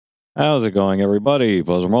How's it going, everybody?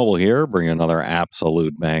 Pozermobil here, bringing another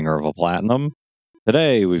absolute banger of a platinum.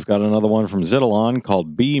 Today, we've got another one from Zidalon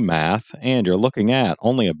called B-Math, and you're looking at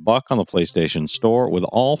only $1 on the PlayStation Store with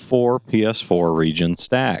all 4 PS4 region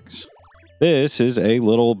stacks. This is a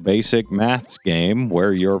little basic maths game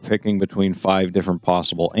where you're picking between 5 different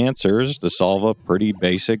possible answers to solve a pretty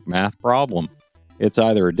basic math problem. It's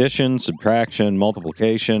either addition, subtraction,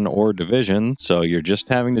 multiplication, or division, so you're just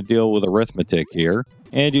having to deal with arithmetic here,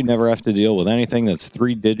 and you never have to deal with anything that's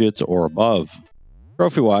 3 digits or above.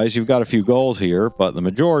 Trophy-wise, you've got a few goals here, but the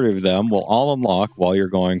majority of them will all unlock while you're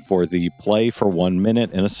going for the Play for 1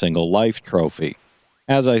 minute in a single life trophy.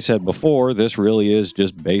 As I said before, this really is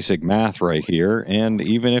just basic math right here, and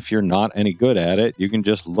even if you're not any good at it, you can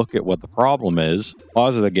just look at what the problem is,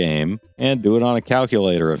 pause the game, and do it on a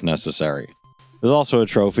calculator if necessary. There's also a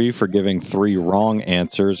trophy for giving 3 wrong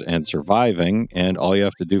answers and surviving, and all you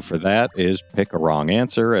have to do for that is pick a wrong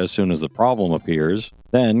answer as soon as the problem appears,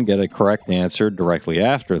 then get a correct answer directly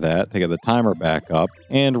after that to get the timer back up,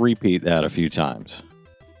 and repeat that a few times.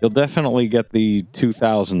 You'll definitely get the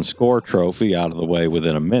 2,000 score trophy out of the way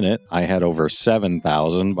within a minute. I had over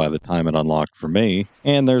 7,000 by the time it unlocked for me,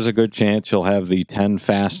 and there's a good chance you'll have the 10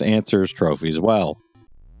 fast answers trophy as well.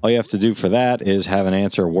 All you have to do for that is have an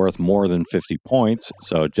answer worth more than 50 points,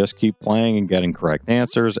 so just keep playing and getting correct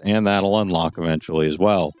answers, and that'll unlock eventually as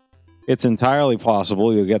well. It's entirely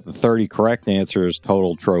possible you'll get the 30 correct answers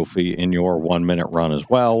total trophy in your 1 minute run as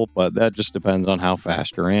well, but that just depends on how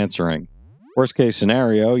fast you're answering. Worst case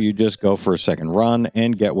scenario, you just go for a second run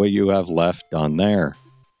and get what you have left done there.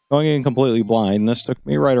 Going in completely blind, this took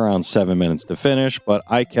me right around 7 minutes to finish, but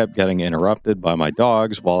I kept getting interrupted by my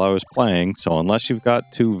dogs while I was playing, so unless you've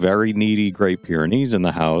got 2 very needy Great Pyrenees in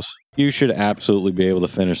the house, you should absolutely be able to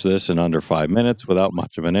finish this in under 5 minutes without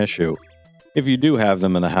much of an issue. If you do have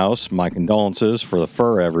them in the house, my condolences for the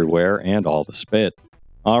fur everywhere and all the spit.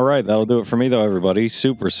 Alright, that'll do it for me though, everybody.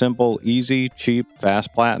 Super simple, easy, cheap,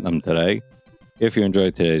 fast platinum today. If you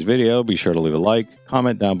enjoyed today's video, be sure to leave a like,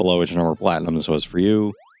 comment down below which number of platinum this was for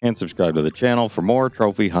you, and subscribe to the channel for more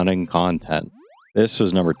trophy hunting content. This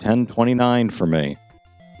was number 1029 for me.